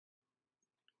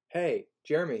Hey,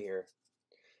 Jeremy here.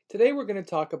 Today we're going to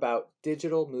talk about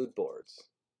digital mood boards.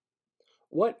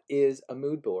 What is a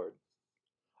mood board?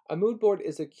 A mood board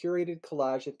is a curated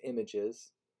collage of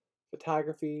images,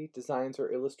 photography, designs,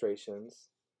 or illustrations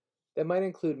that might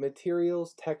include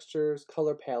materials, textures,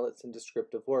 color palettes, and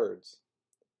descriptive words.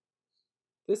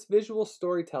 This visual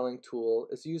storytelling tool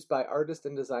is used by artists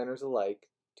and designers alike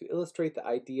to illustrate the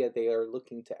idea they are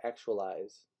looking to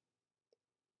actualize.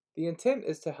 The intent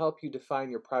is to help you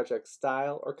define your project's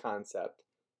style or concept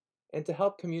and to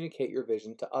help communicate your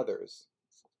vision to others.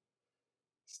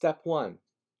 Step 1.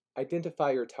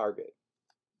 Identify your target.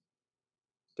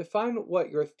 Define what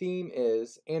your theme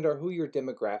is and/or who your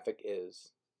demographic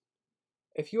is.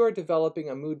 If you are developing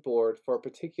a mood board for a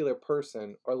particular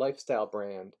person or lifestyle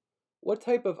brand, what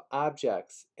type of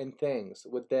objects and things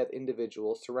would that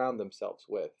individual surround themselves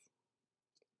with?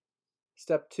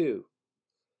 Step 2.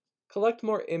 Collect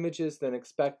more images than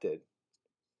expected.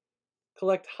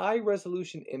 Collect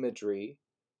high-resolution imagery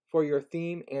for your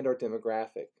theme and/or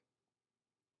demographic.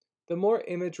 The more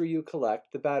imagery you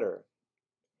collect, the better.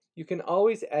 You can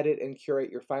always edit and curate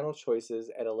your final choices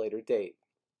at a later date.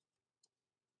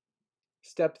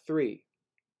 Step 3.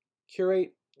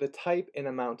 Curate the type and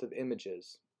amount of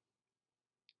images.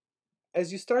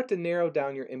 As you start to narrow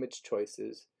down your image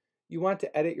choices, you want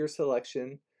to edit your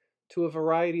selection to a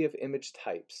variety of image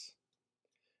types.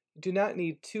 You do not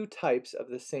need two types of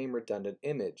the same redundant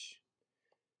image.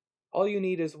 All you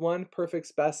need is one perfect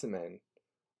specimen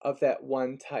of that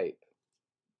one type.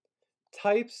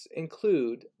 Types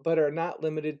include, but are not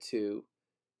limited to,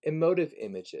 emotive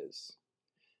images.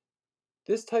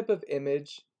 This type of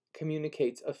image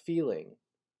communicates a feeling,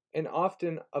 and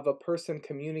often of a person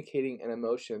communicating an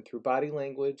emotion through body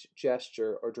language,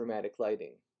 gesture, or dramatic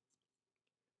lighting.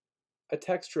 A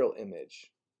textural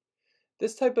image.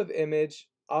 This type of image,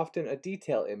 often a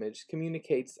detail image,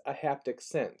 communicates a haptic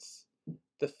sense,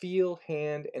 the feel,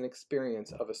 hand, and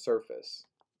experience of a surface.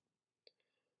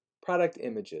 Product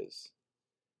images.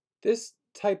 This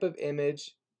type of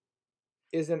image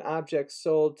is an object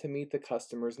sold to meet the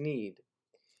customer's need.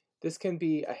 This can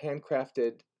be a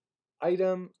handcrafted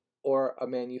item or a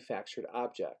manufactured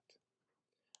object.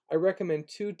 I recommend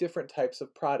two different types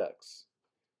of products: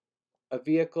 a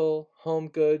vehicle, home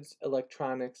goods,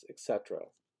 electronics, etc.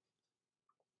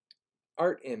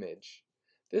 Art image.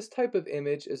 This type of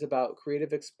image is about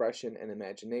creative expression and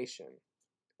imagination.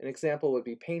 An example would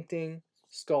be painting,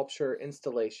 sculpture,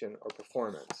 installation, or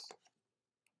performance.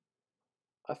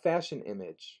 A fashion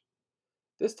image.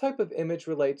 This type of image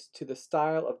relates to the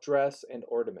style of dress and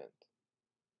ornament.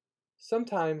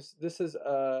 Sometimes this is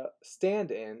a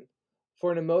stand-in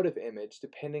for an emotive image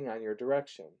depending on your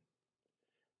direction.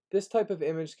 This type of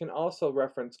image can also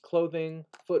reference clothing,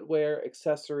 footwear,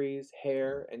 accessories,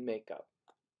 hair, and makeup.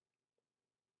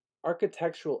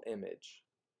 Architectural image.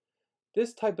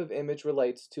 This type of image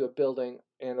relates to a building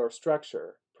and/or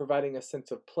structure, providing a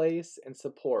sense of place and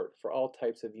support for all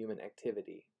types of human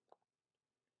activity.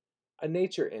 A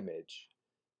nature image.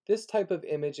 This type of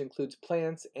image includes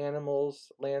plants,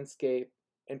 animals, landscape,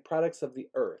 and products of the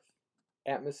earth,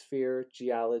 atmosphere,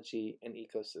 geology, and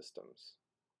ecosystems.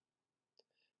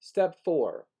 Step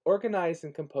 4. Organize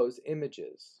and compose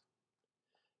images.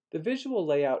 The visual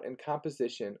layout and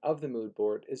composition of the mood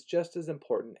board is just as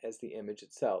important as the image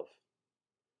itself.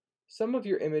 Some of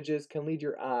your images can lead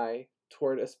your eye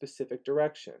toward a specific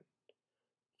direction.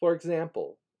 For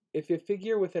example, if a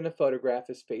figure within a photograph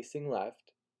is facing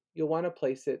left, you'll want to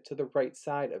place it to the right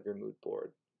side of your mood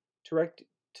board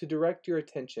to direct your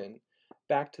attention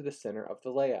back to the center of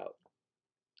the layout.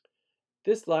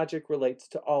 This logic relates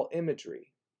to all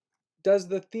imagery. Does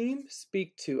the theme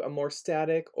speak to a more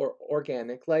static or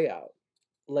organic layout,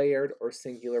 layered or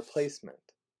singular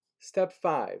placement? Step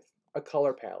 5. A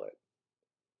color palette.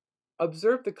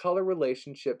 Observe the color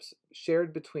relationships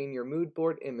shared between your mood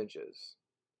board images.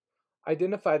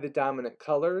 Identify the dominant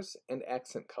colors and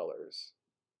accent colors.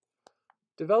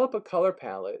 Develop a color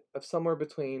palette of somewhere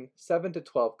between 7 to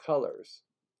 12 colors.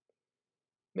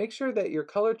 Make sure that your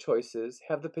color choices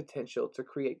have the potential to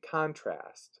create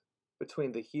contrast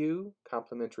between the hue,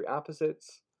 complementary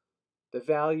opposites, the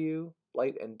value,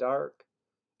 light and dark,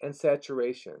 and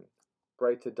saturation,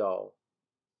 bright to dull.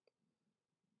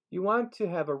 You want to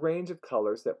have a range of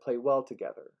colors that play well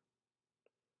together.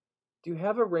 Do you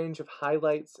have a range of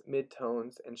highlights,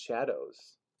 midtones, and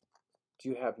shadows? Do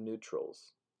you have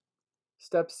neutrals?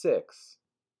 Step 6.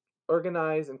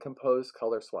 Organize and compose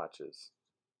color swatches.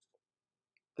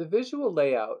 The visual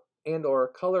layout and/or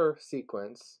color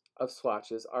sequence of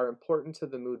swatches are important to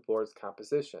the mood board's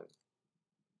composition.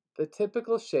 The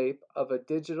typical shape of a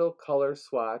digital color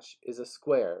swatch is a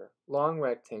square, long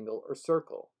rectangle, or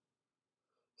circle.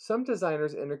 Some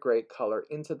designers integrate color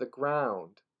into the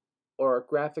ground or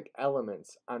graphic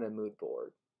elements on a mood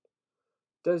board.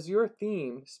 Does your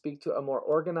theme speak to a more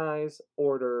organized,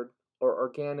 ordered, or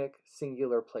organic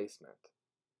singular placement?